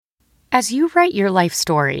As you write your life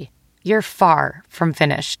story, you're far from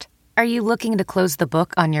finished. Are you looking to close the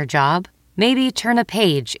book on your job? Maybe turn a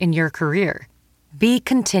page in your career? Be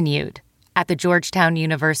continued at the Georgetown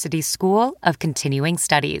University School of Continuing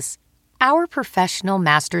Studies. Our professional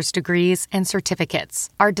master's degrees and certificates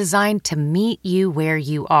are designed to meet you where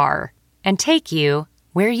you are and take you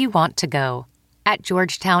where you want to go. At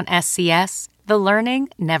Georgetown SCS, the learning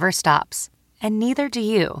never stops, and neither do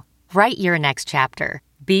you. Write your next chapter.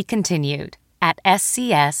 Be continued at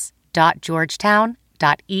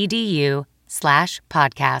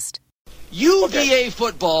scs.georgetown.edu/podcast. UVA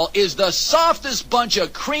football is the softest bunch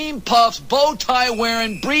of cream puffs, bow tie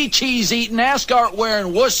wearing, brie cheese eating, ascot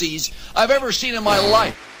wearing wussies I've ever seen in my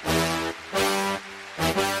life.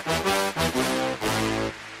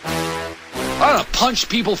 I'm gonna punch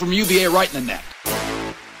people from UVA right in the neck.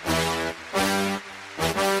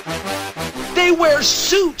 They wear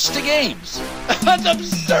suits to games. That's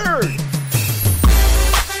absurd.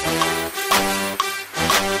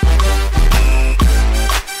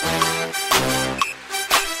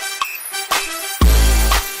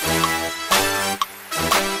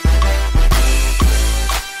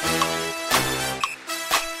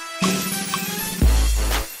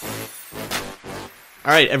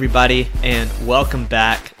 All right, everybody, and welcome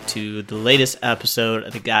back to the latest episode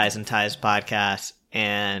of the Guys and Ties podcast.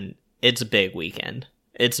 And it's a big weekend.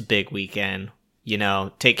 You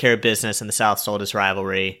know, take care of business in the South Soldiers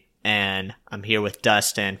rivalry. And I'm here with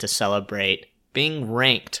Dustin to celebrate being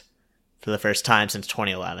ranked for the first time since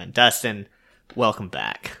 2011. Dustin, welcome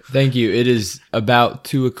back. Thank you. It is about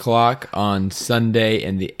 2 o'clock on Sunday,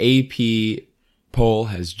 and the AP poll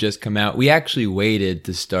has just come out. We actually waited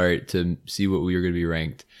to start to see what we were going to be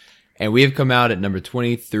ranked. And we have come out at number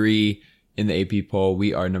 23 in the AP poll.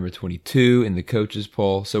 We are number 22 in the coaches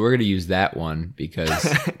poll. So we're going to use that one because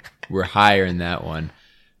we're higher in that one.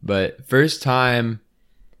 But first time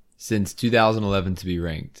since 2011 to be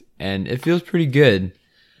ranked. And it feels pretty good.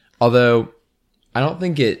 Although I don't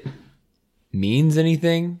think it means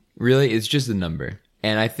anything, really. It's just a number.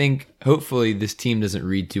 And I think hopefully this team doesn't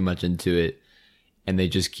read too much into it, and they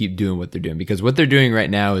just keep doing what they're doing, because what they're doing right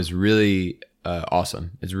now is really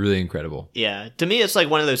awesome. It's really incredible. Yeah. To me, it's like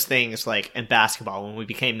one of those things like in basketball when we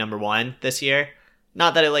became number one this year.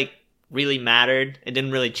 Not that it like really mattered. It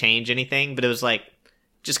didn't really change anything, but it was like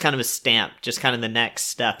just kind of a stamp, just kind of the next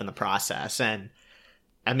step in the process. And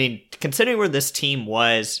I mean, considering where this team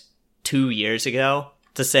was 2 years ago,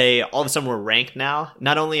 to say all of a sudden we're ranked now,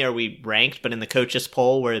 not only are we ranked, but in the coaches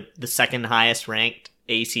poll, we're the second highest ranked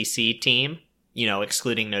ACC team. You know,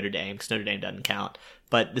 excluding Notre Dame, because Notre Dame doesn't count.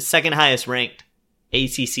 But the second highest ranked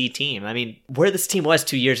ACC team. I mean, where this team was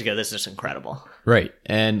 2 years ago, this is incredible. Right.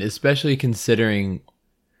 And especially considering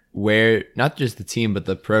where, not just the team, but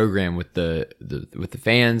the program with the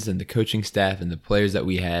fans and the coaching staff and the players that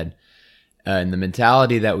we had, and the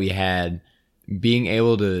mentality that we had, being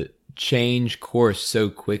able to change course so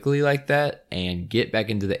quickly like that and get back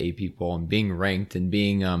into the AP poll and being ranked and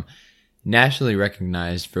being nationally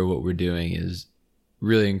recognized for what we're doing is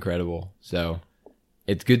really incredible. So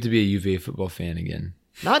it's good to be a UVA football fan again.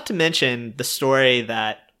 Not to mention the story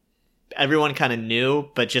that everyone kind of knew,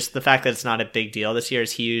 but just the fact that it's not a big deal this year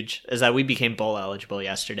is huge, is that we became bowl eligible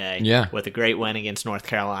yesterday with a great win against North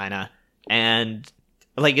Carolina. And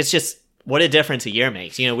like, it's just what a difference a year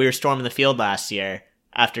makes. You know, we were storming the field last year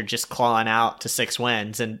after just clawing out to 6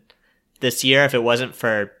 wins, and this year, if it wasn't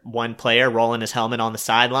for one player rolling his helmet on the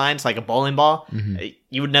sidelines like a bowling ball,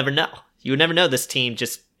 you would never know. You would never know this team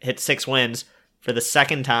just hit 6 wins for the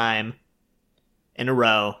second time in a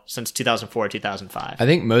row since 2004, 2005. I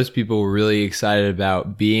think most people were really excited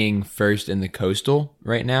about being first in the Coastal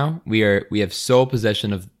right now. We have sole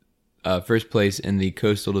possession of first place in the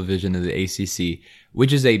Coastal Division of the ACC,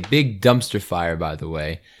 which is a big dumpster fire, by the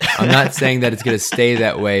way. I'm not saying that it's going to stay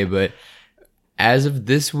that way, but as of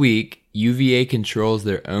this week, UVA controls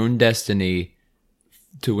their own destiny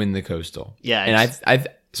to win the Coastal. Yeah. And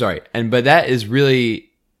but that is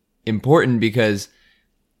really important because,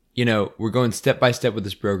 you know, we're going step by step with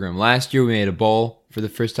this program. Last year we made a bowl for the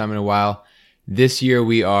first time in a while. This year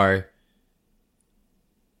we are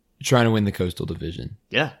trying to win the Coastal Division.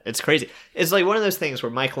 Yeah, it's crazy. It's like one of those things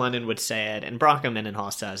where Mike London would say it, and Bronco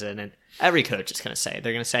Mendenhall says it, and every coach is going to say it.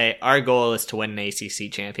 They're going to say, our goal is to win an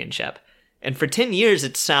ACC championship. And for 10 years,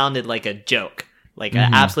 it sounded like a joke, like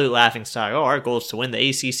an absolute laughingstock. Oh, our goal is to win the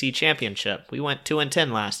ACC championship. We went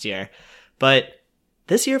 2-10 last year. But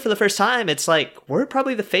this year, for the first time, it's like we're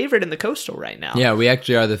probably the favorite in the Coastal right now. Yeah, we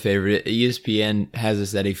actually are the favorite. ESPN has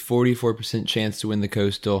us at a 44% chance to win the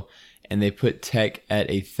Coastal, and they put Tech at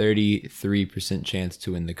a 33% chance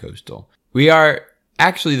to win the Coastal. We are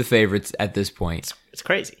actually the favorites at this point. It's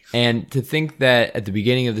crazy. And to think that at the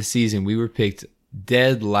beginning of the season, we were picked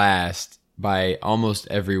dead last by almost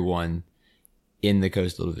everyone in the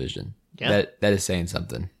Coastal Division. Yeah. That is saying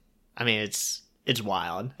something. I mean, it's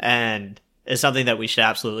wild, and it's something that we should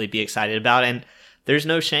absolutely be excited about. And there's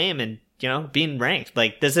no shame in, being ranked.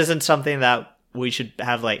 Like, this isn't something that we should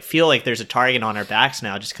have, feel like there's a target on our backs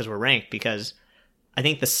now just because we're ranked, because I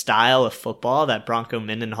think the style of football that Bronco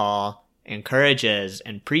Mendenhall encourages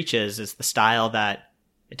and preaches is the style that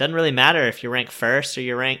it doesn't really matter if you're ranked first or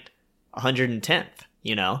you're ranked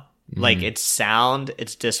 110th, Like, it's sound,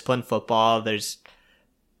 it's disciplined football. There's,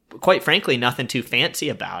 quite frankly, nothing too fancy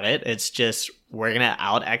about it. It's just, we're going to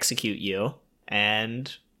out-execute you,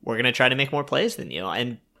 and we're going to try to make more plays than you.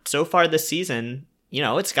 And so far this season,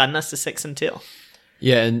 it's gotten us to 6-2.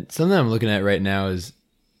 Yeah, and something I'm looking at right now is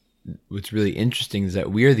what's really interesting is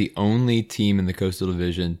that we are the only team in the Coastal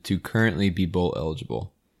Division to currently be bowl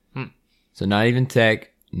eligible. So not even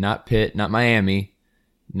Tech, not Pitt, not Miami,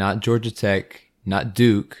 not Georgia Tech, not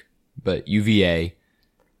Duke, but UVA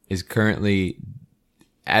is currently,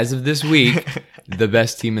 as of this week, the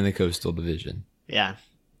best team in the Coastal Division. Yeah.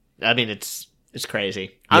 I mean, it's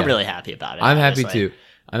crazy. I'm really happy about it. I'm happy too.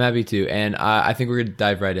 And I think we're going to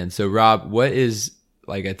dive right in. So, Rob, what is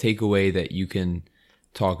a takeaway that you can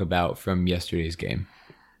talk about from yesterday's game?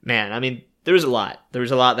 Man, I mean, there was a lot. There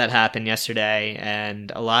was a lot that happened yesterday,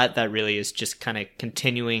 and a lot that really is just kind of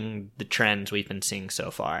continuing the trends we've been seeing so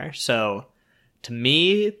far. So, to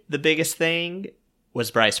me, the biggest thing was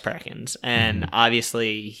Bryce Perkins. And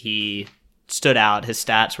obviously, he stood out. His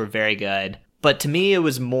stats were very good. But to me, it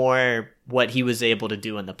was more what he was able to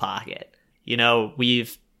do in the pocket.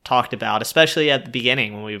 We've talked about, especially at the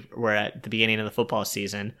beginning, when we were at the beginning of the football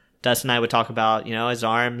season, Dustin and I would talk about, his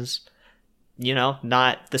arms,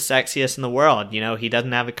 not the sexiest in the world. He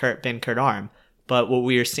doesn't have a Kurt Benkert arm. But what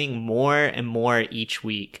we are seeing more and more each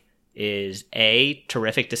week is A,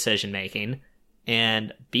 terrific decision making,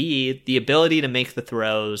 and B, the ability to make the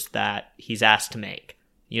throws that he's asked to make.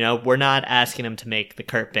 We're not asking him to make the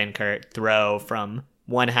Kurt Benkert throw from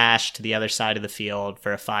one hash to the other side of the field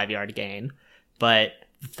for a 5-yard gain. But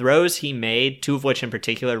the throws he made, two of which in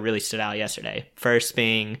particular really stood out yesterday. First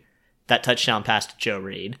being that touchdown pass to Joe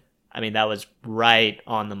Reed. I mean, that was right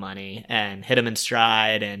on the money and hit him in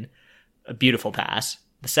stride, and a beautiful pass.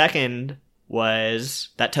 The second was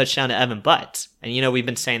that touchdown to Evan Butts. And, we've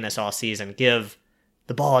been saying this all season, give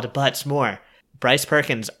the ball to Butts more. Bryce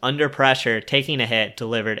Perkins, under pressure, taking a hit,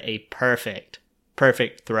 delivered a perfect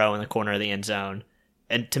throw in the corner of the end zone.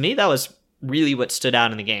 And to me, that was really what stood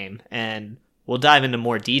out in the game. And we'll dive into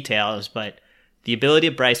more details, but the ability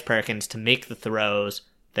of Bryce Perkins to make the throws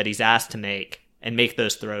that he's asked to make and make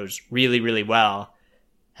those throws really, really well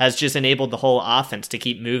has just enabled the whole offense to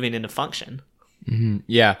keep moving into function. Mm-hmm.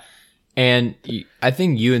 Yeah. And I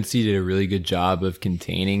think UNC did a really good job of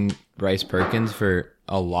containing Bryce Perkins for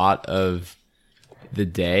a lot of the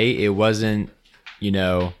day. It wasn't,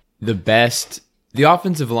 the best. The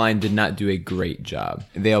offensive line did not do a great job.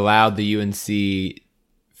 They allowed the UNC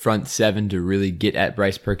front seven to really get at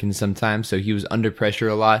Bryce Perkins sometimes. So he was under pressure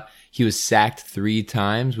a lot. He was sacked 3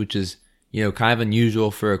 times, which is, kind of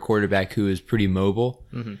unusual for a quarterback who is pretty mobile.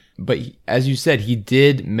 Mm-hmm. But as you said, he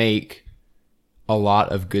did make a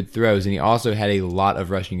lot of good throws, and he also had a lot of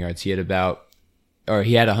rushing yards. He had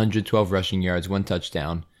 112 rushing yards, 1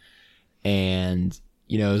 touchdown. And,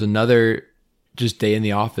 it was another just day in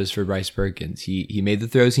the office for Bryce Perkins. He made the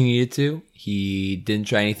throws he needed to. He didn't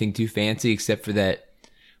try anything too fancy except for that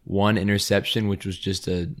 1 interception, which was just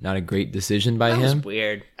not a great decision by him. That was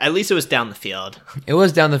weird. At least it was down the field. It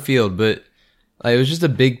was down the field, but it was just a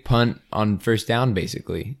big punt on first down,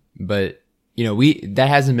 basically. But, that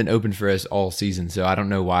hasn't been open for us all season, so I don't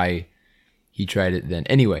know why he tried it then.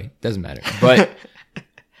 Anyway, doesn't matter. But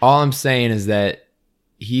all I'm saying is that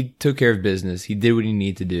he took care of business. He did what he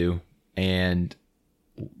needed to do and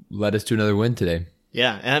led us to another win today.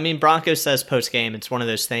 Yeah, and I mean, Bronco says post-game, it's one of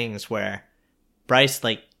those things where Bryce,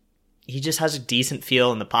 he just has a decent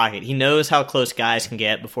feel in the pocket. He knows how close guys can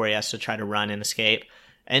get before he has to try to run and escape.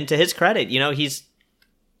 And to his credit, he's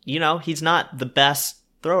not the best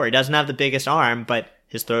thrower. He doesn't have the biggest arm, but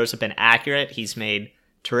his throws have been accurate. He's made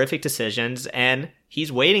terrific decisions, and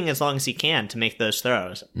he's waiting as long as he can to make those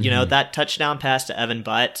throws. Mm-hmm. That touchdown pass to Evan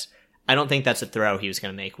Butts, I don't think that's a throw he was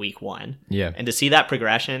going to make week 1. Yeah. And to see that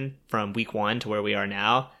progression from week 1 to where we are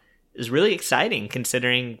now is really exciting,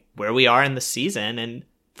 considering where we are in the season and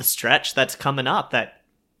the stretch that's coming up, that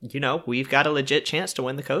we've got a legit chance to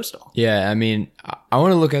win the Coastal. Yeah, I mean, I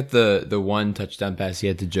want to look at the 1 touchdown pass he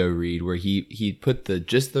had to Joe Reed, where he put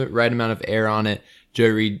just the right amount of air on it, Joe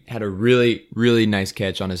Reed had a really, really nice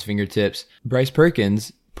catch on his fingertips. Bryce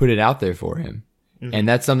Perkins put it out there for him. Mm-hmm. And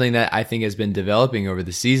that's something that I think has been developing over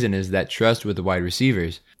the season, is that trust with the wide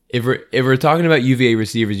receivers. If we're talking about UVA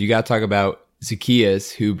receivers, you got to talk about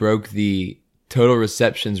Zacchaeus, who broke the total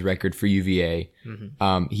receptions record for UVA.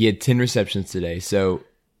 Mm-hmm. He had 10 receptions today.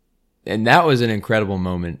 And that was an incredible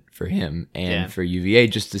moment for him and for UVA,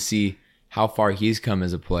 just to see how far he's come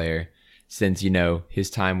as a player since, his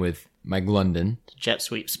time with Mike London. Jet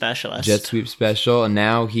sweep specialist. Jet sweep special. And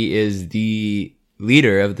now he is the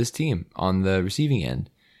leader of this team on the receiving end.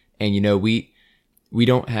 And, we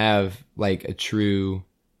don't have like a true,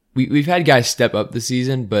 we've had guys step up the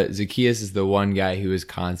season, but Zacchaeus is the one guy who is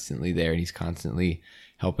constantly there and he's constantly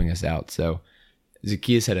helping us out. So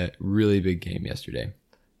Zacchaeus had a really big game yesterday.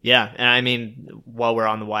 Yeah. And I mean, while we're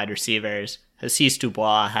on the wide receivers, Hassis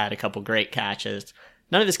Dubois had a couple great catches.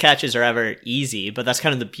 None of his catches are ever easy, but that's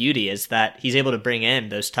kind of the beauty, is that he's able to bring in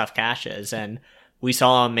those tough catches. And we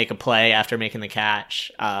saw him make a play after making the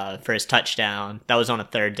catch for his touchdown. That was on a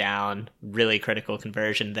 3rd down, really critical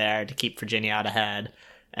conversion there to keep Virginia out ahead.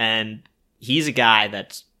 And he's a guy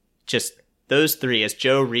that's just those three, as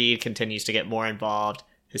Joe Reed continues to get more involved,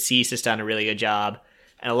 Hassis has done a really good job,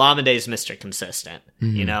 and Olamide's Mr. Consistent.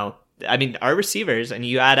 Mm-hmm. I mean, our receivers, and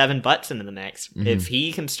you add Evan Butts into the mix, mm-hmm. if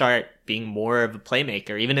he can start being more of a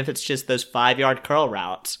playmaker, even if it's just those 5-yard curl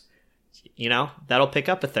routes, that'll pick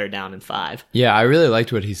up a 3rd down and 5. Yeah, I really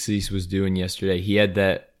liked what Hassis was doing yesterday. He had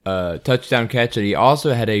that touchdown catch, and he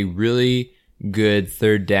also had a really good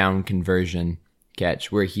 3rd down conversion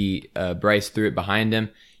catch where Bryce threw it behind him.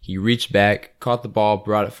 He reached back, caught the ball,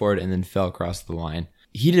 brought it forward, and then fell across the line.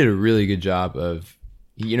 He did a really good job of,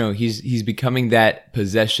 he's becoming that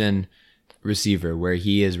possession receiver where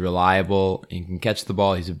he is reliable and can catch the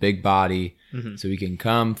ball. He's a big body, mm-hmm. so he can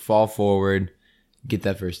come, fall forward, get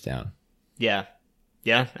that 1st down. Yeah.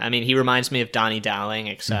 Yeah. I mean, he reminds me of Donnie Dowling,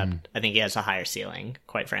 except I think he has a higher ceiling,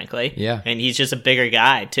 quite frankly. Yeah. And he's just a bigger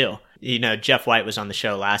guy, too. Jeff White was on the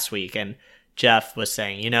show last week, and Jeff was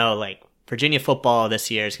saying, Virginia football this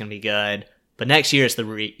year is going to be good, but next year is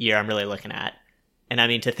the year I'm really looking at. And I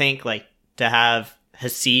mean, to think, to have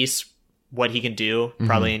Hassis, what he can do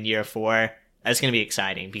probably in year 4, that's going to be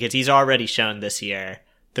exciting, because he's already shown this year.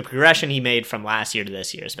 The progression he made from last year to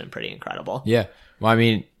this year has been pretty incredible. Yeah. Well, I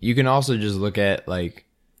mean, you can also just look at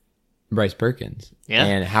Bryce Perkins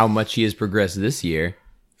and how much he has progressed this year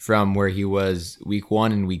from where he was week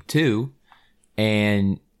 1 and week 2.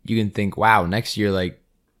 And you can think, wow, next year,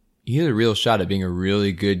 he has a real shot at being a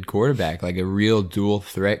really good quarterback, a real dual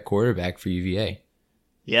threat quarterback for UVA.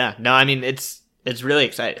 Yeah. No, I mean, it's really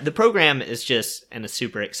exciting. The program is just in a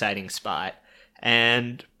super exciting spot.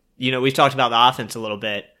 And, we've talked about the offense a little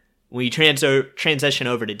bit. When you transition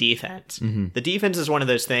over to defense, the defense is one of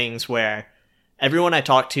those things where everyone I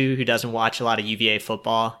talk to who doesn't watch a lot of UVA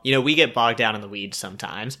football, we get bogged down in the weeds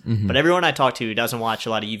sometimes, but everyone I talk to who doesn't watch a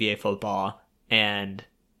lot of UVA football, and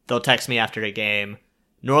they'll text me after a game,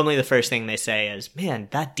 normally the first thing they say is, man,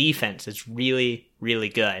 that defense is really, really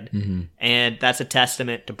good. Mm-hmm. And that's a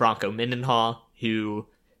testament to Bronco Mendenhall, who,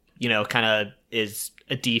 kind of is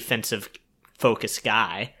a defensive focused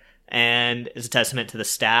guy. And is a testament to the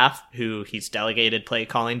staff, who he's delegated play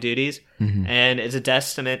calling duties, and is a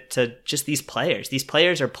testament to just these players. These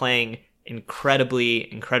players are playing incredibly,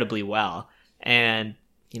 incredibly well. And,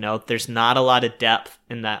 there's not a lot of depth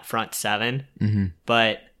in that front 7,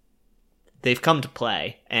 but they've come to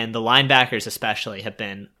play. And the linebackers especially have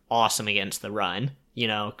been awesome against the run.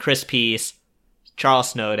 Chris Peace,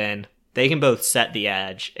 Charles Snowden, they can both set the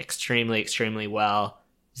edge extremely, extremely well.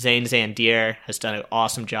 Zane Zandier has done an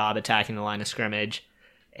awesome job attacking the line of scrimmage.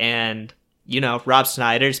 And, Rob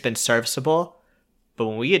Snyder's been serviceable. But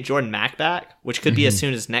when we get Jordan Mack back, which could be as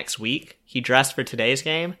soon as next week, he dressed for today's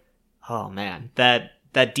game. Oh, man. That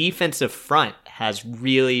defensive front has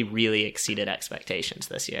really, really exceeded expectations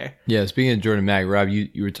this year. Yeah, speaking of Jordan Mack, Rob, you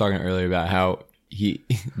were talking earlier about how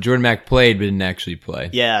Jordan Mack played but didn't actually play.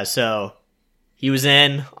 Yeah, so he was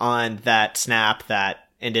in on that snap that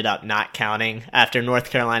ended up not counting after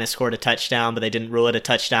North Carolina scored a touchdown, but they didn't rule it a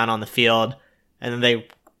touchdown on the field. And then they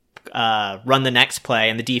run the next play,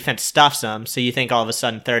 and the defense stuffs them. So you think all of a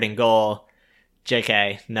sudden 3rd and goal.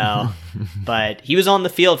 JK, no. But he was on the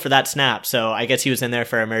field for that snap, so I guess he was in there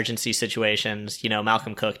for emergency situations.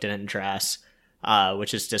 Malcolm Cook didn't dress,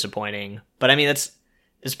 which is disappointing. But I mean,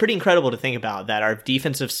 it's pretty incredible to think about that our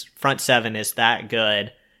defensive front 7 is that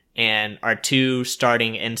good. And our 2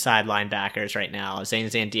 starting inside linebackers right now, Zane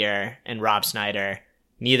Zandier and Rob Snyder,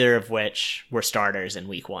 neither of which were starters in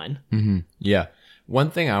week 1. Mm-hmm. Yeah.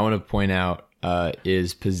 One thing I want to point out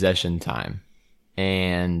is possession time.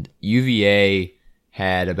 And UVA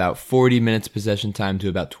had about 40 minutes possession time to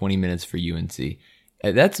about 20 minutes for UNC.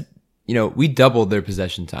 That's, we doubled their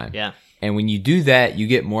possession time. Yeah. And when you do that, you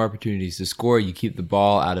get more opportunities to score. You keep the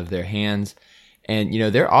ball out of their hands. And,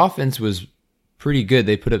 their offense was pretty good.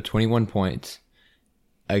 They put up 21 points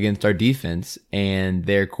against our defense. And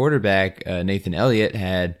their quarterback, Nathan Elliott,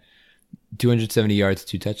 had 270 yards,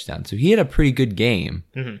 2 touchdowns. So he had a pretty good game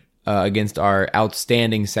against our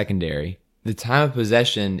outstanding secondary. The time of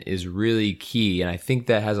possession is really key. And I think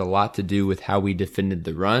that has a lot to do with how we defended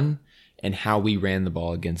the run and how we ran the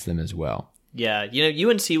ball against them as well. Yeah,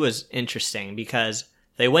 UNC was interesting because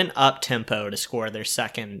they went up tempo to score their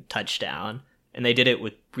second touchdown, and they did it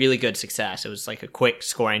with really good success. It was like a quick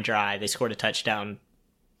scoring drive. They scored a touchdown,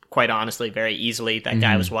 quite honestly, very easily. That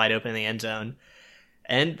guy was wide open in the end zone,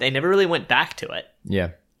 and they never really went back to it. Yeah.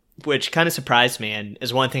 Which kind of surprised me, and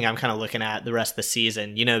is one thing I'm kind of looking at the rest of the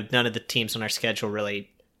season. None of the teams on our schedule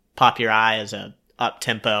really pop your eye as a up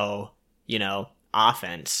tempo,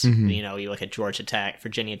 offense. You look at Georgia Tech,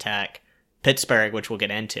 Virginia Tech, Pittsburgh, which we'll get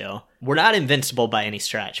into. We're not invincible by any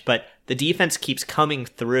stretch, but the defense keeps coming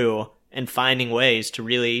through and finding ways to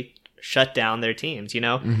really shut down their teams.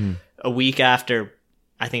 A week after,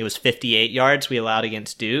 I think it was 58 yards we allowed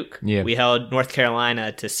against Duke, we held North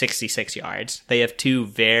Carolina to 66 yards. They have 2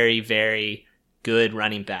 very, very good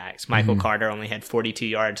running backs. Michael Carter only had 42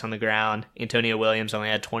 yards on the ground. Antonio Williams only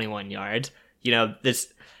had 21 yards.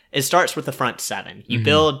 It starts with the front 7. You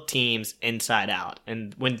build teams inside out.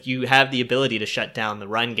 And when you have the ability to shut down the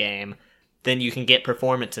run game, then you can get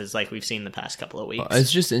performances like we've seen the past couple of weeks.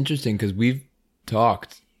 It's just interesting because we've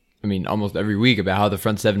talked, almost every week about how the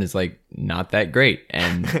front 7 is not that great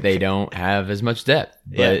and they don't have as much depth,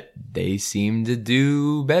 but they seem to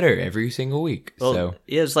do better every single week. Well, so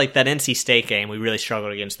it was like that NC State game. We really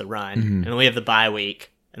struggled against the run. And then we have the bye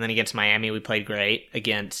week. And then against Miami, we played great.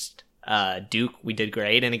 Against Duke, we did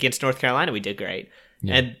great, and against North Carolina, we did great.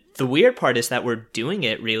 Yeah. And the weird part is that we're doing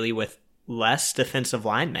it really with less defensive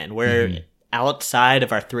linemen. We're outside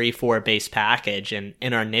of our 3-4 base package and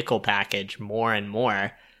in our nickel package more and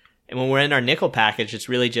more. And when we're in our nickel package, it's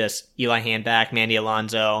really just Eli Handback, Mandy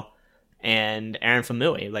Alonso, and Aaron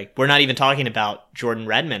Famui. We're not even talking about Jordan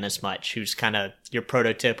Redmond as much, who's kind of your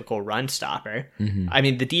prototypical run stopper.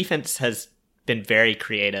 The defense has been very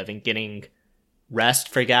creative in getting rest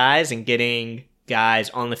for guys and getting guys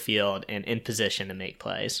on the field and in position to make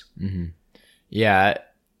plays. Yeah,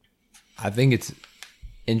 I think it's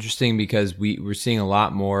interesting because we're seeing a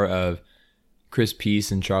lot more of Chris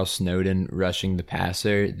Peace and Charles Snowden rushing the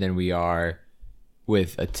passer than we are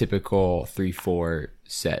with a typical 3-4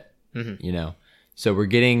 set, So we're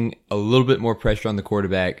getting a little bit more pressure on the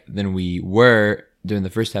quarterback than we were during the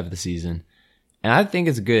first half of the season. And I think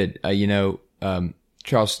it's good.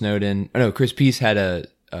 Chris Peace had a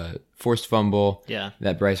forced fumble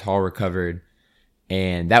that Bryce Hall recovered.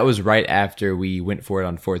 And that was right after we went for it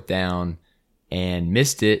on 4th down and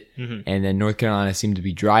missed it. And then North Carolina seemed to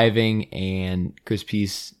be driving, and Chris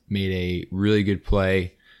Peace made a really good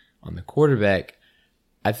play on the quarterback.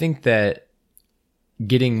 I think that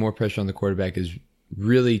getting more pressure on the quarterback has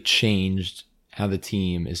really changed how the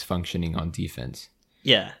team is functioning on defense.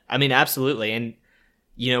 Yeah, absolutely. And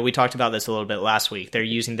we talked about this a little bit last week. They're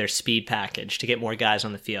using their speed package to get more guys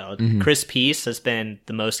on the field. Chris Peace has been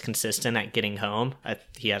the most consistent at getting home.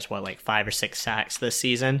 He has 5 or 6 sacks this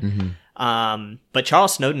season. But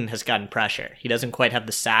Charles Snowden has gotten pressure. He doesn't quite have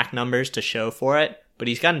the sack numbers to show for it, but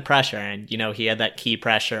he's gotten pressure. And, he had that key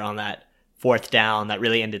pressure on that 4th down that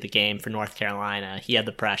really ended the game for North Carolina. He had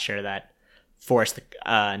the pressure that forced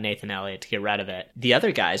Nathan Elliott to get rid of it. The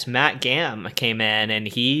other guys, Matt Gam came in and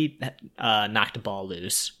he knocked the ball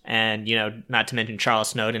loose. And, not to mention Charles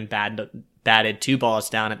Snowden batted 2 balls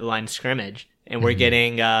down at the line of scrimmage. And we're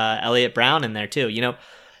getting Elliott Brown in there too.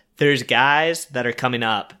 There's guys that are coming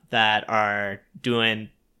up that are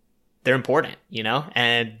they're important,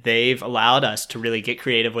 and they've allowed us to really get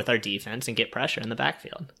creative with our defense and get pressure in the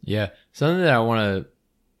backfield. Yeah. Something that I want to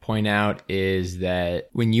point out is that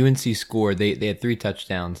when UNC scored, they had 3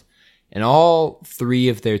 touchdowns, and all 3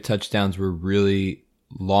 of their touchdowns were really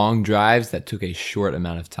long drives that took a short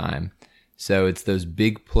amount of time. So it's those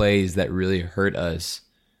big plays that really hurt us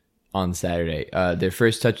on Saturday. Their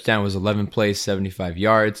first touchdown was 11 plays, 75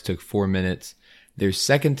 yards, took 4 minutes. Their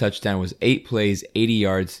second touchdown was 8 plays, 80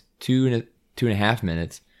 yards, 2.5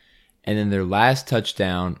 minutes. And then their last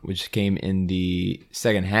touchdown, which came in the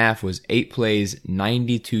second half, was 8 plays,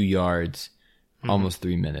 92 yards, almost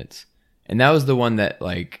 3 minutes. And that was the one that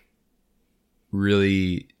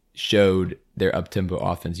really showed their up-tempo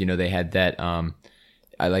offense. They had that a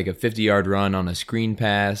 50-yard run on a screen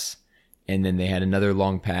pass, and then they had another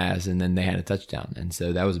long pass, and then they had a touchdown. And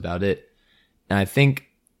so that was about it. And I think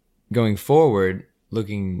going forward,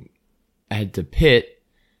 looking ahead to Pitt,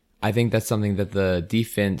 I think that's something that the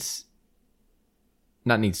defense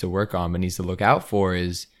not needs to work on, but needs to look out for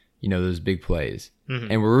is, those big plays.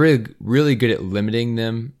 Mm-hmm. And we're really, really good at limiting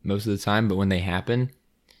them most of the time. But when they happen,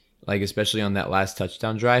 like especially on that last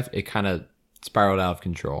touchdown drive, it kind of spiraled out of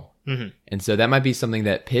control. Mm-hmm. And so that might be something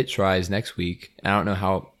that Pitt tries next week. I don't know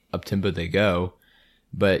how up-tempo they go,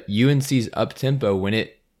 but UNC's up-tempo,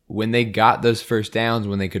 when they got those first downs,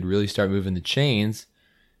 when they could really start moving the chains,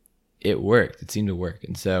 it worked. It seemed to work.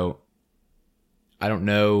 And so I don't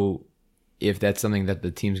know if that's something that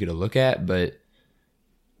the team's going to look at, but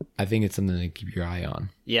I think it's something to keep your eye on.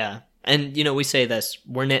 Yeah. And, we say this,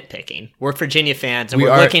 we're nitpicking. We're Virginia fans, and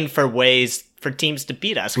we're looking for ways for teams to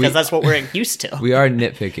beat us, because that's what we're used to. We are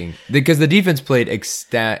nitpicking. Because the defense played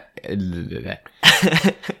the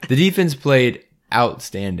defense played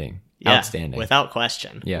outstanding. Yeah, outstanding. Without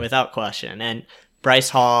question. Yeah. Without question. And Bryce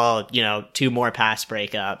Hall, 2 more pass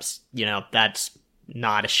breakups, that's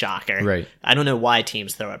not a shocker. Right. I don't know why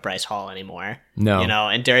teams throw at Bryce Hall anymore. No.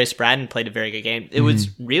 And Darius Bradden played a very good game. It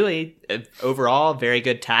was really, overall, very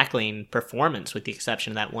good tackling performance, with the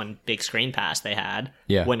exception of that one big screen pass they had.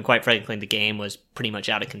 Yeah. When, quite frankly, the game was pretty much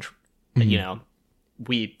out of control.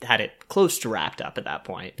 We had it close to wrapped up at that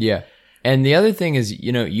point. Yeah. And the other thing is,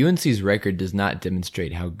 UNC's record does not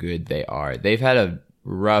demonstrate how good they are. They've had a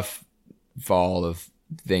rough fall of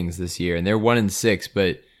things this year, and they're 1-6,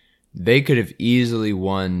 but they could have easily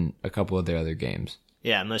won a couple of their other games.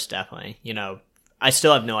 Yeah, most definitely. I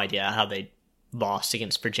still have no idea how they lost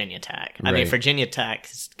against Virginia Tech. I mean, Virginia Tech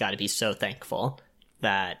has got to be so thankful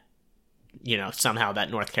that, somehow that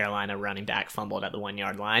North Carolina running back fumbled at the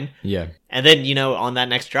 1-yard line. Yeah. And then, on that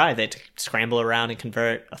next drive, they had to scramble around and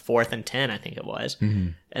convert a 4th and 10, I think it was.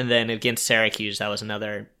 Mm-hmm. And then against Syracuse, that was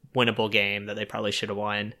another winnable game that they probably should have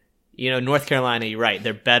won. North Carolina, you're right.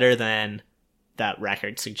 They're better than that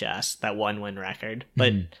record suggests, that 1-win record.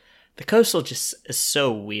 But the Coastal just is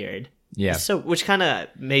so weird. Yeah. Which kind of,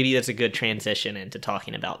 maybe that's a good transition into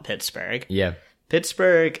talking about Pittsburgh. Yeah.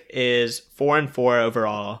 Pittsburgh is 4-4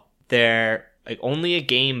 overall. They're only a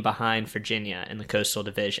game behind Virginia in the Coastal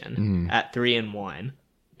Division at 3-1.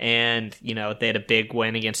 And, they had a big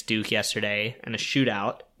win against Duke yesterday and a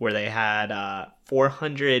shootout where they had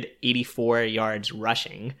 484 yards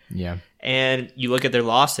rushing. Yeah. And you look at their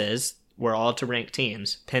losses, we're all to ranked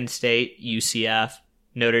teams. Penn State, UCF,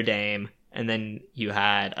 Notre Dame, and then you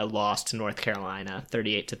had a loss to North Carolina,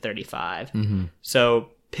 38-35. Mm-hmm.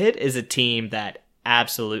 So Pitt is a team that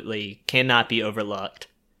absolutely cannot be overlooked,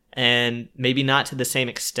 and maybe not to the same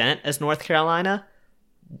extent as North Carolina,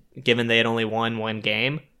 given they had only won 1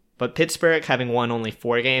 game. But Pittsburgh, having won only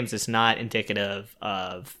 4 games, is not indicative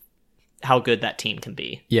of how good that team can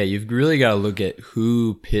be. Yeah, you've really got to look at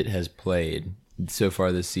who Pitt has played so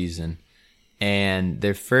far this season. And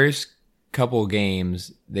their first couple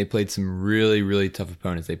games, they played some really, really tough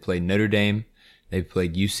opponents. They played Notre Dame, they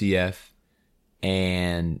played UCF,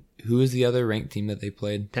 and who was the other ranked team that they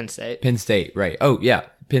played? Penn State. Penn State, right. Oh, yeah,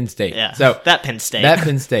 Penn State. Yeah, so that Penn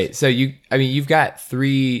State. So you've got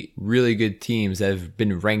 3 really good teams that have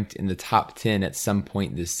been ranked in the top 10 at some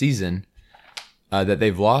point this season that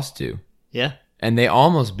they've lost to. Yeah. And they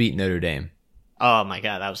almost beat Notre Dame. Oh, my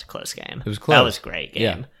God, that was a close game. It was close. That was a great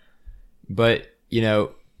game. Yeah. But,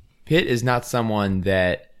 Pitt is not someone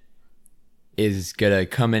that is going to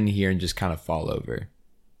come in here and just kind of fall over.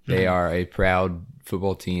 They are a proud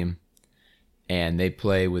football team, and they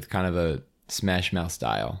play with kind of a smash mouth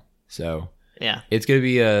style. So yeah, it's going to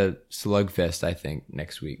be a slugfest, I think,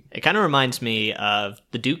 next week. It kind of reminds me of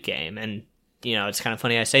the Duke game. And, it's kind of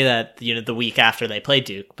funny I say that, the week after they played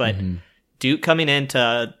Duke. But Duke coming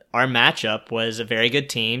into our matchup was a very good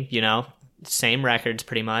team, same records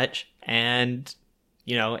pretty much. And,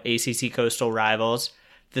 ACC Coastal rivals.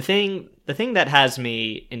 The thing that has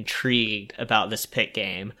me intrigued about this Pitt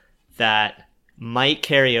game that might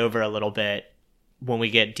carry over a little bit when we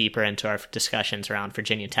get deeper into our discussions around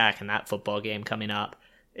Virginia Tech and that football game coming up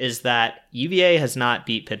is that UVA has not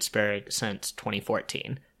beat Pittsburgh since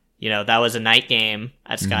 2014. That was a night game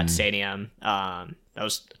at Scott Stadium. That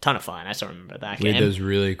was a ton of fun. I still remember that game. With those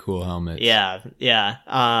really cool helmets. Yeah.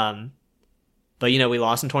 But, we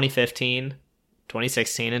lost in 2015,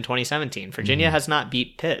 2016, and 2017. Virginia has not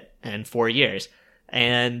beat Pitt in 4 years.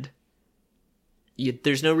 And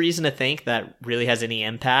there's no reason to think that really has any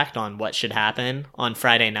impact on what should happen on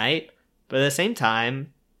Friday night. But at the same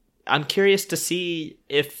time, I'm curious to see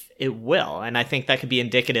if it will. And I think that could be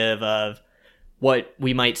indicative of what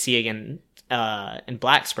we might see again in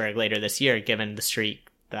Blacksburg later this year, given the streak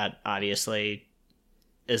that obviously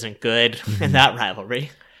isn't good in that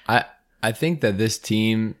rivalry. I think that this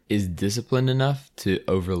team is disciplined enough to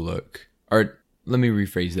overlook, or let me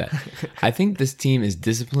rephrase that. I think this team is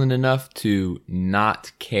disciplined enough to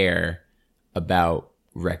not care about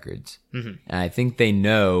records. And I think they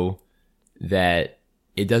know that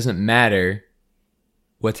it doesn't matter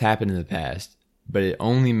what's happened in the past, but it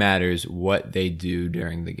only matters what they do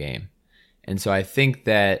during the game. And so I think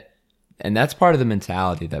that, and that's part of the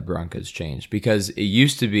mentality that Broncos changed, because it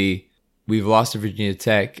used to be, we've lost to Virginia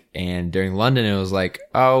Tech, and during London it was like,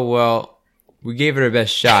 oh, well, we gave it our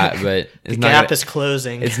best shot, but the gap is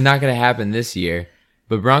closing. It's not going to happen this year.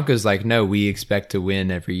 But Broncos like, no, we expect to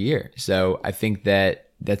win every year. So I think that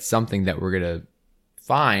that's something that we're going to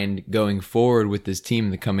find going forward with this team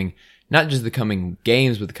in the coming, not just the coming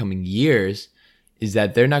games, but the coming years, is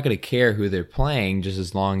that they're not going to care who they're playing just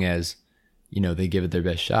as long as, they give it their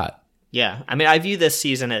best shot. Yeah. I mean, I view this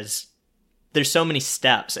season as there's so many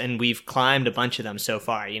steps, and we've climbed a bunch of them so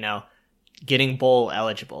far, getting bowl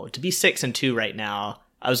eligible. To be 6-2 right now,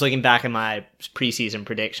 I was looking back at my preseason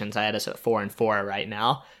predictions. I had us at 4-4 right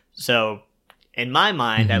now. So in my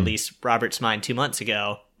mind, at least Robert's mind 2 months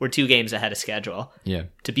ago, we're 2 games ahead of schedule. Yeah.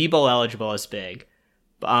 To be bowl eligible is big.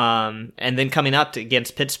 And then coming up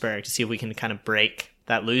against Pittsburgh to see if we can kind of break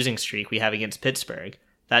that losing streak we have against Pittsburgh.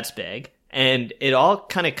 That's big. And it all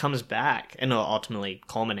kind of comes back and it'll ultimately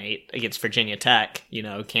culminate against Virginia Tech.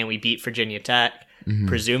 Can we beat Virginia Tech?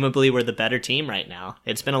 Presumably we're the better team right now.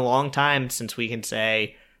 It's been a long time since we can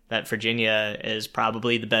say that Virginia is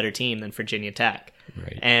probably the better team than Virginia Tech.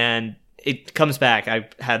 Right. And it comes back. I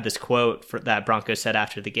had this quote that Broncos said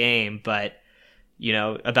after the game, but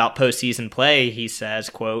about postseason play, he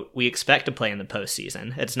says, quote, "We expect to play in the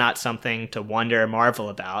postseason. It's not something to wonder or marvel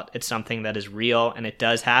about. It's something that is real and it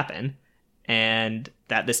does happen. And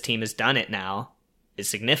that this team has done it now is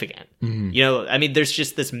significant." There's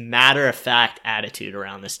just this matter-of-fact attitude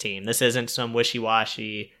around this team. This isn't some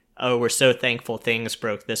wishy-washy, oh, we're so thankful things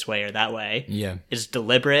broke this way or that way. Yeah. It's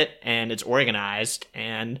deliberate and it's organized,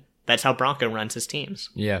 and that's how Bronco runs his teams.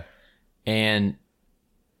 Yeah. And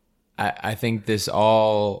I think this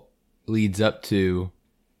all leads up to,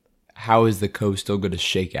 how is the Coastal going to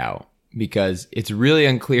shake out? Because it's really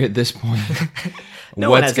unclear at this point No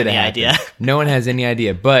one has any idea. No one has any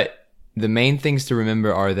idea. But the main things to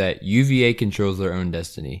remember are that UVA controls their own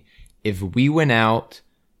destiny. If we win out,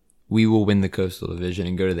 we will win the Coastal Division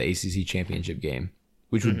and go to the ACC championship game,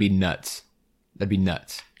 which would be nuts. That'd be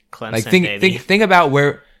nuts. Clemson, baby. Think about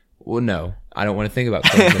where. Well, no, I don't want to think about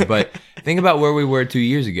Clemson, but think about where we were 2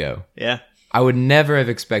 years ago. Yeah. I would never have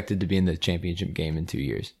expected to be in the championship game in 2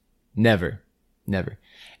 years. Never.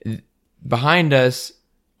 Behind us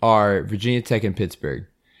are Virginia Tech and Pittsburgh.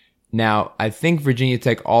 Now, I think Virginia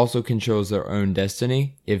Tech also controls their own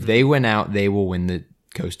destiny. If they win out, they will win the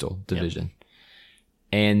Coastal Division. Yep.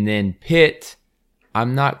 And then Pitt,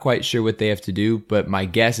 I'm not quite sure what they have to do, but my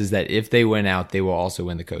guess is that if they win out, they will also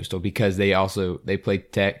win the Coastal, because they play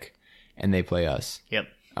Tech and they play us. Yep.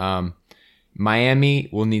 Miami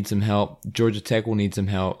will need some help. Georgia Tech will need some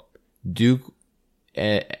help. Duke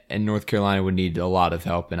and North Carolina would need a lot of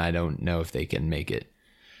help, and I don't know if they can make it.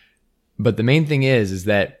 But the main thing is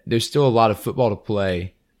that there's still a lot of football to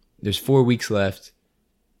play. There's 4 weeks left.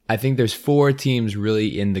 I think there's 4 teams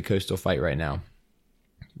really in the Coastal fight right now.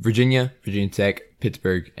 Virginia Tech,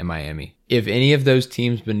 Pittsburgh, and Miami. If any of those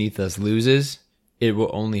teams beneath us loses, it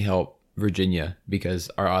will only help Virginia,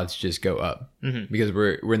 because our odds just go up. Because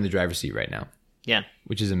we're in the driver's seat right now. Yeah.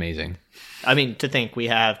 Which is amazing. I mean, to think we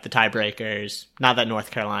have the tiebreakers, not that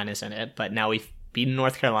North Carolina's in it, but now we've beaten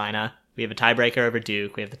North Carolina. We have a tiebreaker over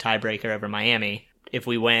Duke. We have the tiebreaker over Miami. If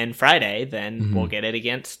we win Friday, then we'll get it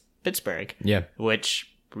against Pittsburgh. Yeah.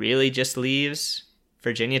 Which really just leaves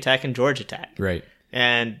Virginia Tech and Georgia Tech. Right.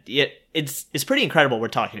 And it's pretty incredible we're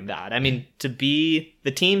talking about. I mean, to be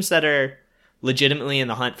the teams that are legitimately in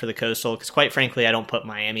the hunt for the Coastal, because quite frankly, I don't put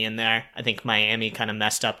Miami in there. I think Miami kind of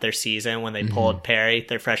messed up their season when they pulled Perry,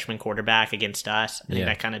 their freshman quarterback, against us. I think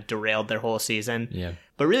that kind of derailed their whole season. Yeah.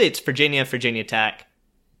 But really, it's Virginia Tech,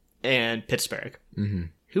 and Pittsburgh.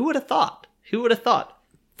 Who would have thought?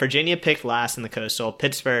 Virginia picked last in the Coastal.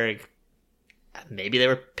 Pittsburgh, maybe they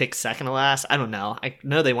were picked second to last. I don't know. I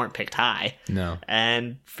know they weren't picked high. No.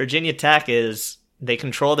 And Virginia Tech they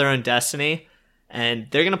control their own destiny, and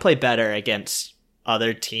they're going to play better against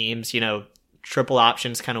other teams. Triple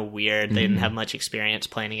option's kind of weird. They didn't have much experience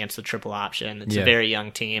playing against the triple option. It's a very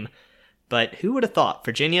young team. But who would have thought?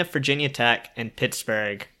 Virginia Tech, and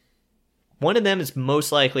Pittsburgh, one of them is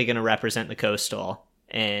most likely going to represent the Coastal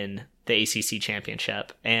in the ACC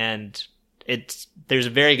championship. And there's a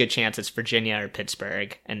very good chance it's Virginia or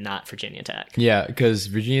Pittsburgh and not Virginia Tech. Yeah, because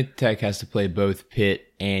Virginia Tech has to play both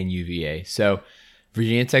Pitt and UVA. So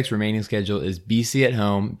Virginia Tech's remaining schedule is BC at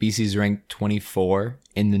home. BC's ranked 24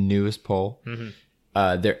 in the newest poll.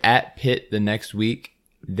 They're at Pitt the next week.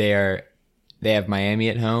 They have Miami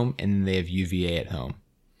at home, and then they have UVA at home.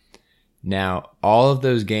 Now, all of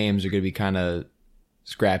those games are going to be kind of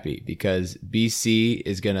scrappy because BC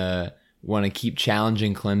is going to want to keep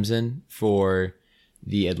challenging Clemson for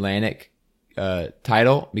the Atlantic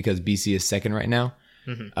title because BC is second right now.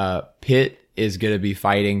 Pitt is going to be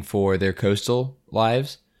fighting for their coastal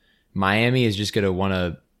lives. Miami is just going to want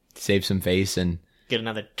to save some face and get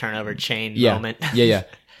another turnover chain yeah, moment. yeah.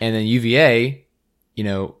 And then UVA,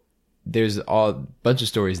 there's a bunch of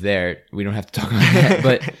stories there. We don't have to talk about that.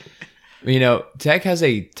 But, Tech has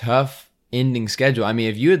a tough ending schedule. I mean,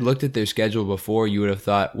 if you had looked at their schedule before, you would have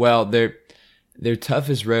thought, well, their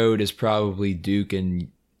toughest road is probably Duke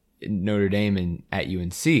and Notre Dame and at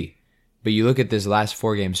UNC. But you look at this last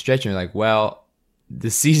 4-game stretch and you're like, well,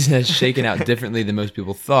 the season has shaken out differently than most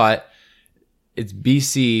people thought. It's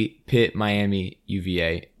BC, Pitt, Miami,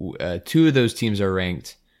 UVA. 2 of those teams are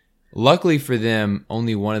ranked. Luckily for them,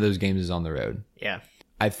 only one of those games is on the road. Yeah.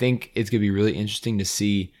 I think it's going to be really interesting to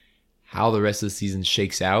see how the rest of the season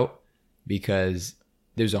shakes out because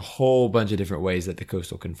there's a whole bunch of different ways that the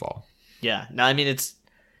Coastal can fall. Yeah. No, I mean,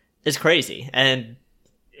 it's crazy. And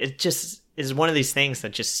it just is one of these things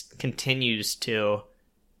that just continues to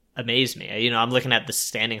amaze me. I'm looking at the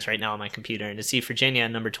standings right now on my computer, and to see Virginia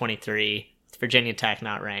number 23, Virginia Tech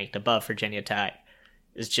not ranked, above Virginia Tech,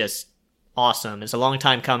 is just awesome. It's a long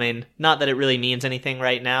time coming. Not that it really means anything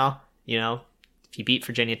right now. If you beat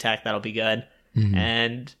Virginia Tech, that'll be good.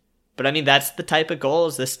 But I mean, that's the type of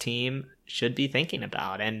goals this team should be thinking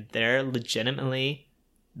about, and they're legitimately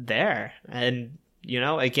there. And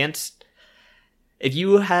against, if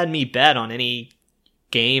you had me bet on any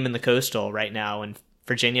game in the Coastal right now and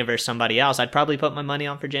Virginia versus somebody else, I'd probably put my money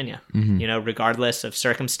on Virginia. Regardless of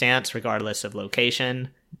circumstance, regardless of location,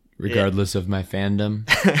 regardless of my fandom.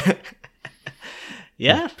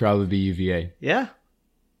 Yeah. It'd probably be UVA. Yeah.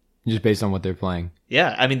 Just based on what they're playing.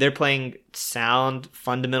 Yeah. I mean, they're playing sound,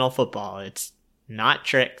 fundamental football. It's not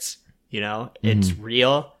tricks, it's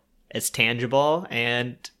real, it's tangible,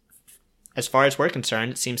 and as far as we're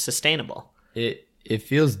concerned, it seems sustainable. It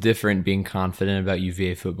feels different being confident about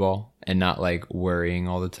UVA football and not like worrying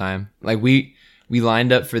all the time. Like we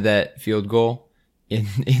lined up for that field goal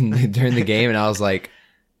during the game, and I was like,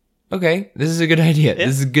 okay, this is a good idea. Yeah.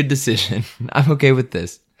 This is a good decision. I'm okay with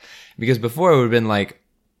this. Because before it would have been like,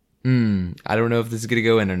 I don't know if this is going to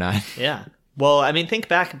go in or not. Yeah. Well, I mean, think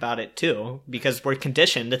back about it too, because we're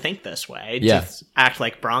conditioned to think this way. Yeah. To act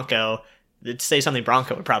like Bronco, to say something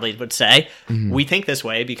Bronco would say. We think this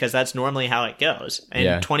way because that's normally how it goes.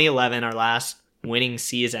 In 2011, our last winning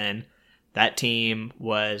season, that team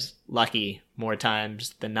was lucky more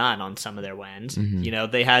times than not on some of their wins.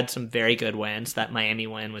 They had some very good wins. That Miami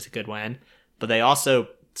win was a good win, but they also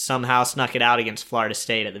somehow snuck it out against Florida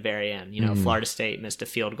State at the very end. Florida State missed a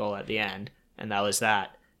field goal at the end, and that was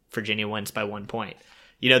that. Virginia wins by 1 point.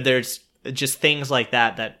 There's just things like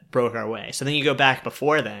that broke our way. So then you go back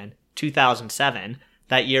before then, 2007,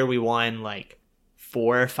 that year we won like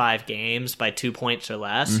 4 or 5 games by 2 points or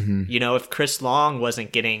less. If Chris Long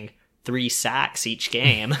wasn't getting 3 sacks each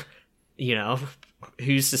game,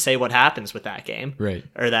 who's to say what happens with that game, right,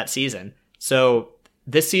 or that season? So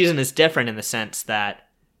this season is different in the sense that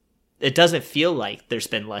it doesn't feel like there's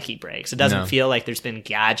been lucky breaks. It doesn't feel like there's been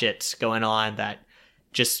gadgets going on that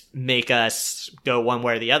just make us go one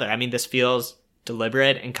way or the other. I mean, this feels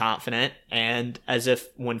deliberate and confident, and as if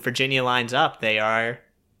when Virginia lines up, they are,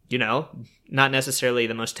 not necessarily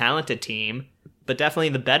the most talented team, but definitely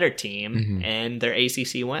the better team, and their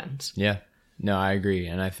ACC wins. Yeah. No, I agree.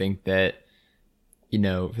 And I think that,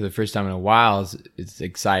 for the first time in a while, it's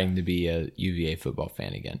exciting to be a UVA football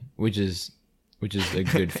fan again, which is a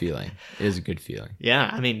good feeling. It is a good feeling. Yeah.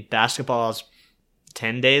 I mean, basketball is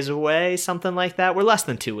 10 days away, something like that. We're less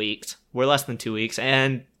than 2 weeks.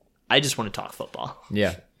 And I just want to talk football.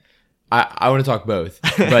 Yeah. I want to talk both.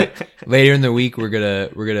 But later in the week, we're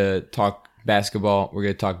gonna talk basketball. We're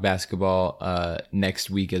gonna talk basketball next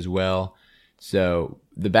week as well. So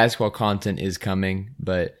the basketball content is coming,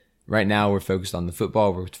 but right now we're focused on the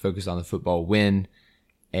football. We're focused on the football win,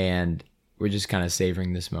 and we're just kind of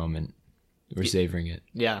savoring this moment. We're savoring it.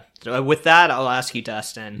 Yeah. So with that, I'll ask you,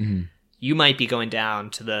 Dustin. You might be going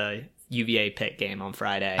down to the UVA Pitt game on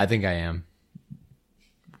Friday. I think I am.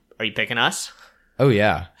 Are you picking us? Oh,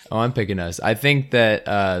 yeah. Oh, I'm picking us. I think that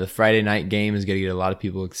the Friday night game is going to get a lot of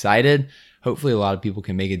people excited. hopefully a lot of people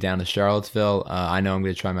can make it down to Charlottesville. I know I'm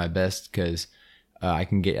going to try my best because I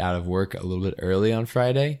can get out of work a little bit early on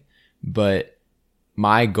Friday, but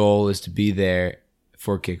my goal is to be there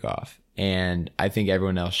for kickoff. And I think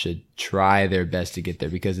everyone else should try their best to get there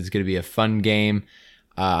because it's going to be a fun game.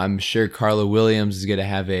 I'm sure Carla Williams is going to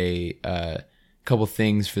have a couple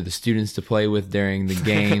things for the students to play with during the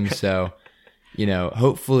game. So,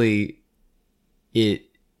 hopefully it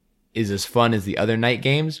is as fun as the other night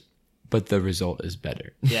games, but the result is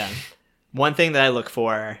better. Yeah. One thing that I look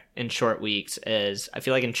for in short weeks is I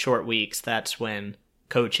feel like in short weeks, that's when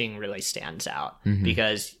coaching really stands out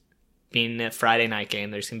because being a Friday night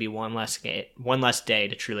game, there's going to be one less day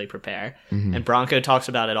to truly prepare. And Bronco talks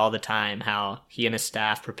about it all the time, how he and his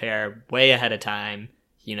staff prepare way ahead of time,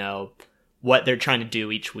 what they're trying to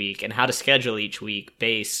do each week and how to schedule each week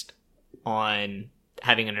based on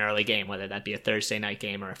having an early game, whether that be a Thursday night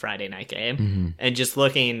game or a Friday night game. And just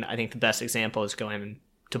looking, I think the best example is going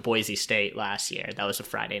to Boise State last year. That was a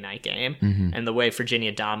Friday night game. And the way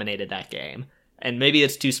Virginia dominated that game. And maybe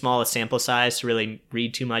it's too small a sample size to really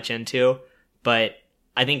read too much into, but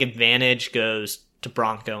I think advantage goes to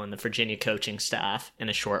Bronco and the Virginia coaching staff in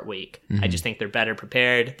a short week. I just think they're better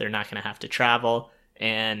prepared. They're not going to have to travel,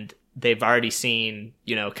 and they've already seen,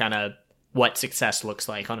 kind of what success looks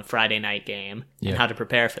like on a Friday night game and how to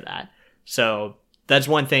prepare for that. So that's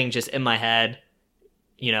one thing just in my head,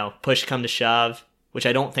 push come to shove, which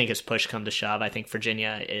I don't think is push come to shove. I think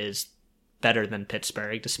Virginia is better than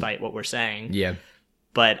Pittsburgh, despite what we're saying. Yeah.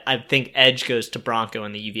 But I think edge goes to Bronco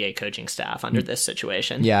and the UVA coaching staff under this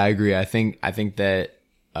situation. Yeah, I agree. I think that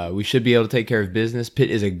we should be able to take care of business. Pitt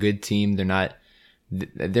is a good team. They're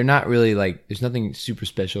not really like, there's nothing super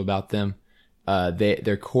special about them.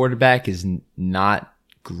 Their quarterback is not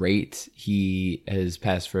great. He has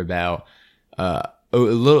passed for about a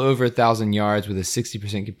little over 1,000 yards with a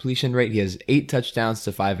 60% completion rate. He has 8 touchdowns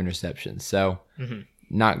to 5 interceptions. So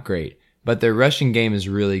not great. But their rushing game is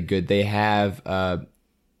really good. They have,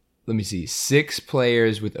 6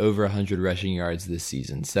 players with over 100 rushing yards this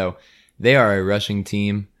season. So they are a rushing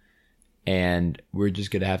team, and we're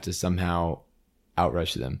just going to have to somehow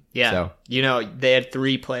outrush them. Yeah. So, they had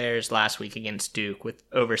 3 players last week against Duke with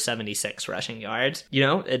over 76 rushing yards.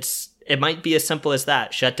 It might be as simple as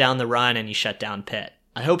that. Shut down the run and you shut down Pitt.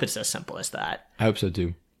 I hope it's as simple as that. I hope so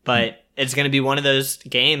too. But it's going to be one of those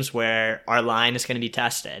games where our line is going to be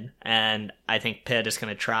tested. And I think Pitt is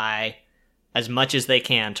going to try as much as they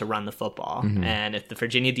can to run the football. And if the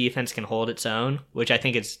Virginia defense can hold its own, which I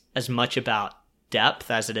think is as much about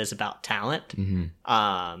depth as it is about talent,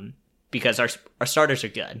 because our starters are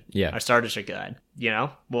good. Yeah. Our starters are good.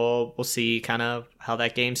 We'll see kind of how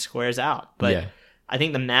that game squares out. But I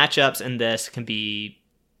think the matchups in this can be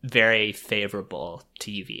very favorable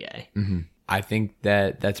to UVA. I think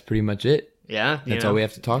that's pretty much it. Yeah. That's all we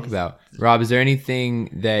have to talk about. Rob, is there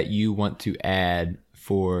anything that you want to add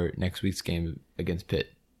for next week's game against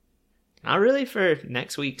Pitt? Not really for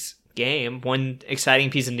next week's game. One exciting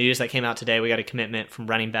piece of news that came out today, we got a commitment from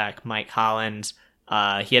running back Mike Hollins.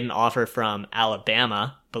 He had an offer from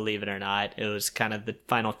Alabama, believe it or not. It was kind of the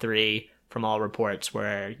final 3 from all reports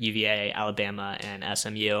were UVA, Alabama, and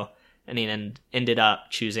SMU. And he ended up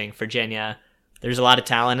choosing Virginia. There's a lot of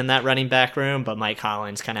talent in that running back room, but Mike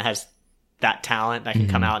Hollins kind of has that talent that can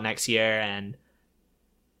come out next year. And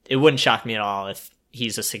it wouldn't shock me at all if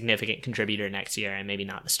he's a significant contributor next year and maybe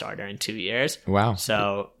not the starter in 2 years. Wow.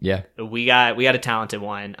 So yeah, we got a talented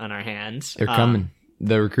one on our hands. They're coming.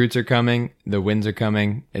 The recruits are coming. The wins are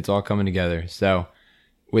coming. It's all coming together. So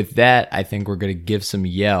with that, I think we're going to give some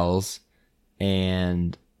yells.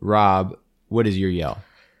 And Rob, what is your yell?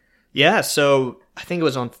 Yeah, so I think it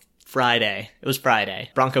was on Friday. It was Friday.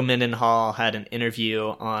 Bronco Mendenhall had an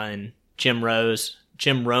interview on Jim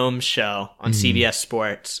Rome's show on CBS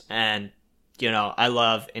Sports. And, I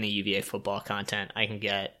love any UVA football content I can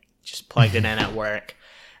get. Just plugged it in at work.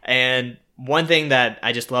 And one thing that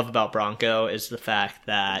I just love about Bronco is the fact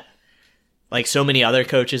that, like so many other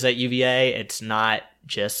coaches at UVA, it's not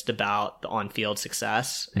just about the on-field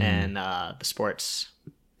success and the sports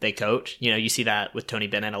they coach. You see that with Tony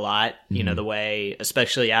Bennett a lot. The way,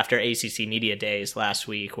 especially after ACC Media Days last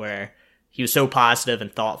week, where he was so positive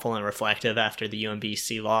and thoughtful and reflective after the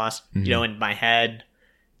UMBC loss. In my head,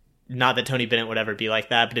 not that Tony Bennett would ever be like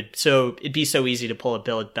that, but it'd be so easy to pull a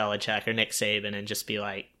Bill Belichick or Nick Saban and just be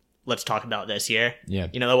like, let's talk about this year. Yeah.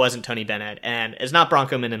 That wasn't Tony Bennett, and it's not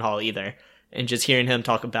Bronco Mendenhall either. And just hearing him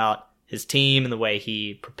talk about his team and the way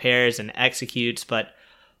he prepares and executes, but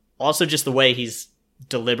also just the way he's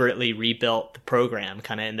deliberately rebuilt the program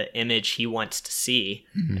kind of in the image he wants to see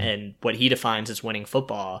and what he defines as winning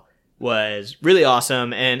football. was really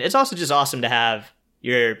awesome. And it's also just awesome to have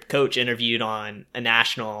your coach interviewed on a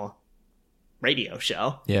national radio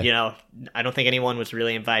show. Yeah. You know, I don't think anyone was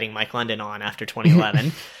really inviting Mike London on after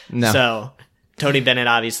 2011. No. So Tony Bennett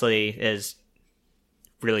obviously is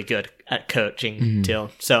really good at coaching too.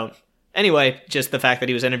 So anyway, just the fact that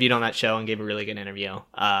he was interviewed on that show and gave a really good interview.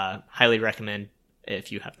 Highly recommend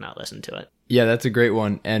if you have not listened to it. Yeah, that's a great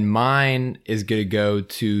one. And mine is going to go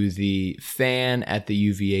to the fan at the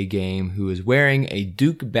UVA game who is wearing a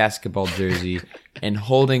Duke basketball jersey and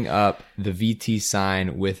holding up the VT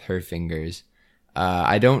sign with her fingers.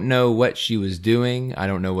 I don't know what she was doing. I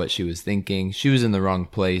don't know what she was thinking. She was in the wrong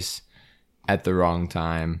place at the wrong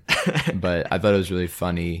time, but I thought it was really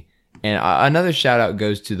funny. And another shout out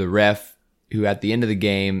goes to the ref who at the end of the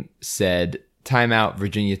game said, "Timeout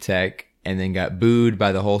Virginia Tech," and then got booed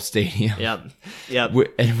by the whole stadium. Yep.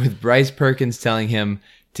 And with Bryce Perkins telling him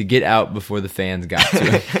to get out before the fans got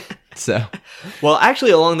to him. So, well,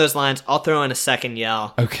 actually, along those lines, I'll throw in a second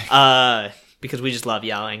yell. Okay. Because we just love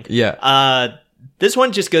yelling. Yeah. This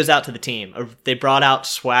one just goes out to the team. They brought out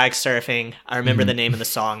Swag Surfing. I remember the name of the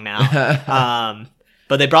song now.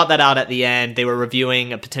 But they brought that out at the end. They were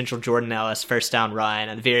reviewing a potential Jordan Ellis first down run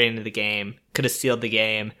at the very end of the game. Could have sealed the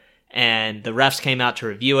game. And the refs came out to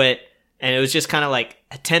review it. And it was just kind of like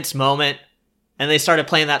a tense moment. And they started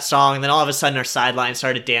playing that song. And then all of a sudden our sideline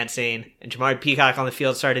started dancing. And Jamari Peacock on the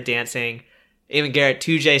field started dancing. Even Garrett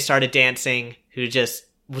Tujague started dancing, who just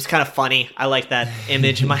was kind of funny. I like that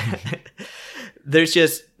image in my head. There's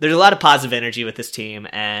a lot of positive energy with this team,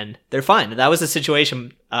 and they're fun. That was a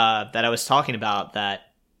situation that I was talking about that,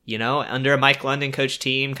 you know, under a Mike London coach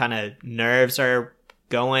team, kind of nerves are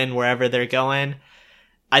going wherever they're going.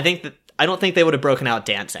 I don't think they would have broken out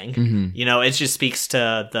dancing. Mm-hmm. You know, it just speaks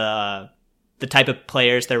to the type of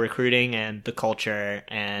players they're recruiting and the culture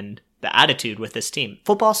and the attitude with this team.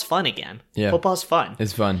 Football's fun again. Yeah. Football's fun.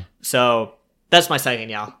 It's fun. So that's my second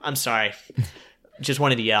yell. I'm sorry. Just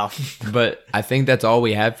wanted to yell. But I think that's all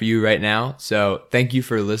we have for you right now. So thank you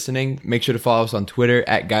for listening. Make sure to follow us on Twitter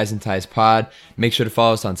at Guys and Ties Pod. Make sure to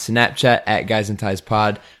follow us on Snapchat at Guys and Ties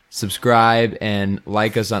Pod. Subscribe and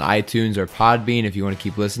like us on iTunes or Podbean if you want to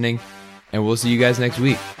keep listening. And we'll see you guys next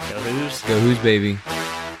week. Go Hoos. Go Hoos, baby.